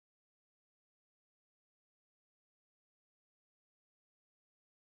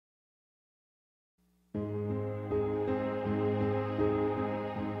I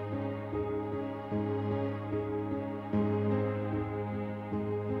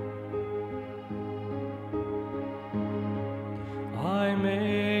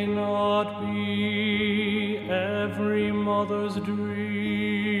may not be every mother's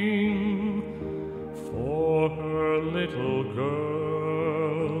dream for her little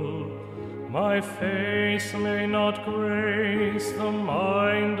girl. My face may not grace the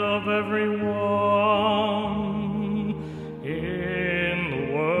mind of everyone in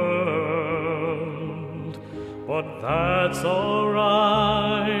the world, but that's all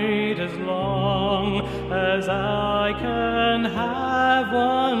right as long as I can have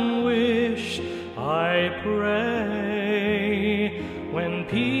one wish. I pray when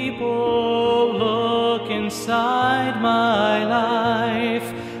people look inside my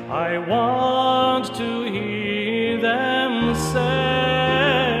life, I want to hear them say,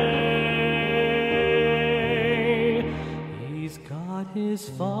 he's got his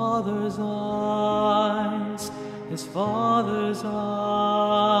father's eyes, his father's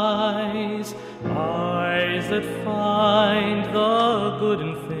eyes, eyes that find the good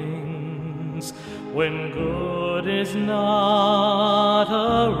in things when good is not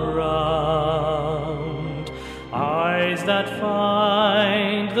around, eyes that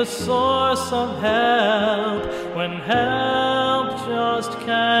find the source of help when help just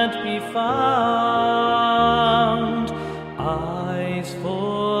can't be found, eyes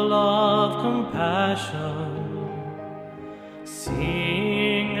full of compassion,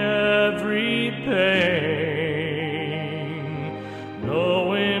 seeing every pain,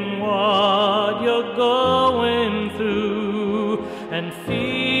 knowing what you're going through and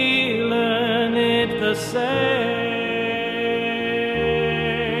feeling it the same,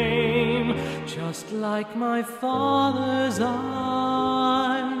 just like my father's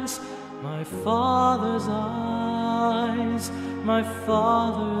eyes, my father's eyes, my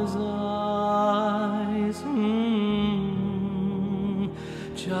father's eyes,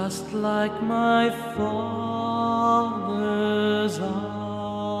 just like my father's eyes.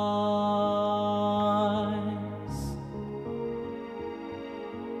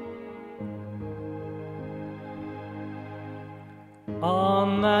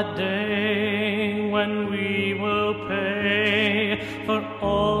 On that day when we will pay for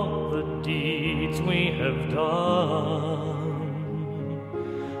all the deeds we have done,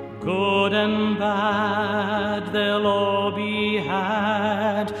 good and bad, they'll all be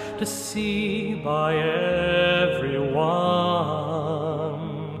had to see by everyone.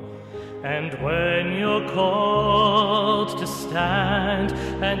 And when you're called to stand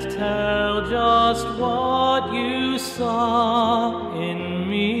and tell just what you saw in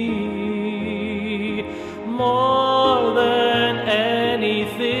me, more than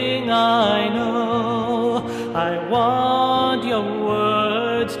anything I know, I want your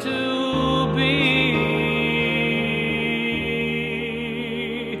words to be,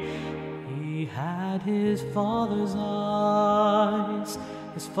 he had his father's eyes,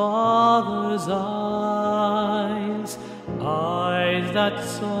 his father's eyes, eyes that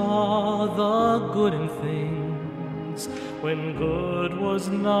saw the good in things when good was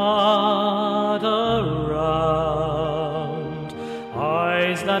not around,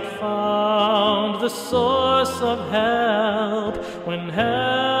 eyes that found the source of help when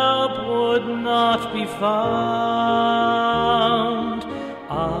help would not be found,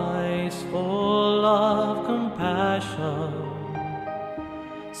 eyes full of compassion,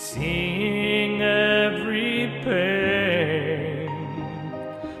 seeing every pain,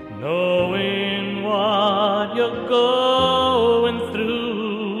 knowing what you're going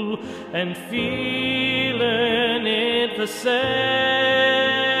through and feeling it the same,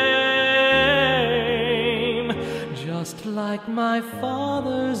 just like my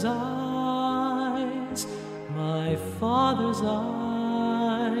father's eyes, my father's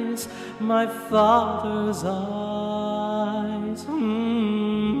eyes, my father's eyes,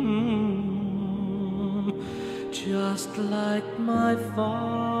 just like my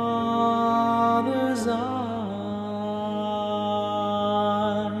father's eyes.